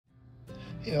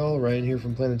Hey all, Ryan here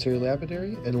from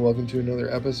Planetarylapidary, and welcome to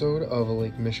another episode of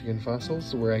Lake Michigan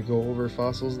Fossils, where I go over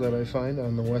fossils that I find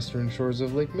on the western shores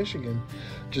of Lake Michigan,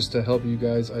 just to help you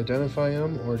guys identify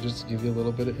them or just to give you a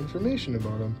little bit of information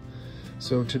about them.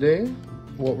 So today,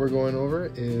 what we're going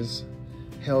over is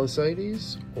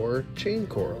Halysites or chain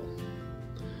coral.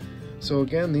 So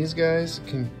again, these guys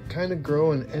can kind of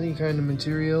grow in any kind of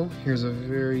material. Here's a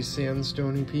very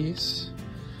sandstony piece,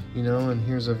 and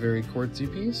here's a very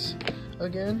quartzy piece.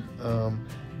 Again,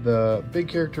 the big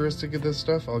characteristic of this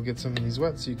stuff, I'll get some of these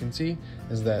wet so you can see,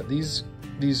 is that these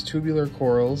tubular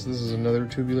corals, this is another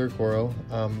tubular coral,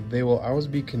 they will always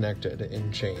be connected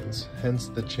in chains, hence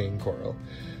the chain coral.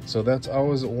 So that's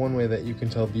always one way that you can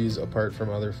tell these apart from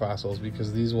other fossils,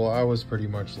 because these will always pretty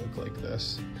much look like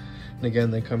this. And again,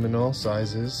 they come in all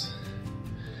sizes.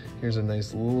 Here's a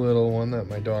nice little one that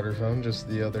my daughter found just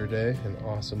the other day, an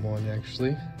awesome one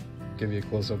actually. Give you a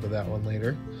close-up of that one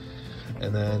later.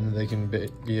 And then they can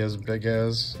be as big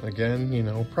as,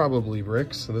 again, probably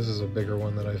bricks. So this is a bigger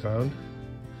one that I found,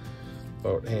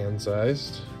 about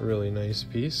hand-sized, really nice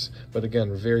piece, but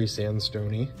again, very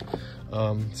sandstony.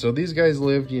 So these guys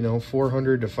lived,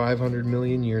 400 to 500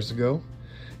 million years ago,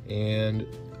 and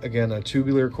again, a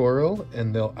tubular coral,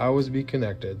 and they'll always be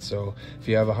connected. So if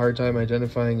you have a hard time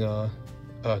identifying a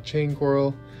chain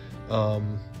coral,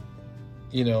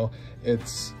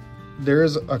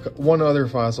 there's one other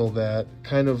fossil that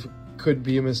kind of could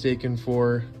be mistaken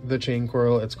for the chain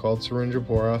coral. It's called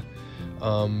Syringipora,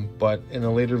 but in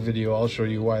a later video I'll show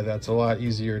you why that's a lot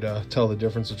easier to tell the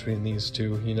difference between these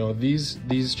two.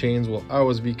 These chains will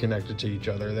always be connected to each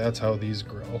other. That's how these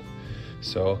grow.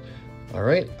 So all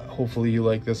right, hopefully you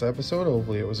liked this episode.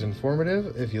 Hopefully it was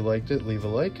informative. If you liked it, leave a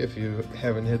like. If you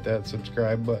haven't hit that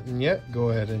subscribe button yet, go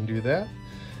ahead and do that.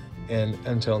 And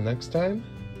until next time,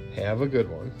 have a good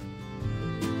one.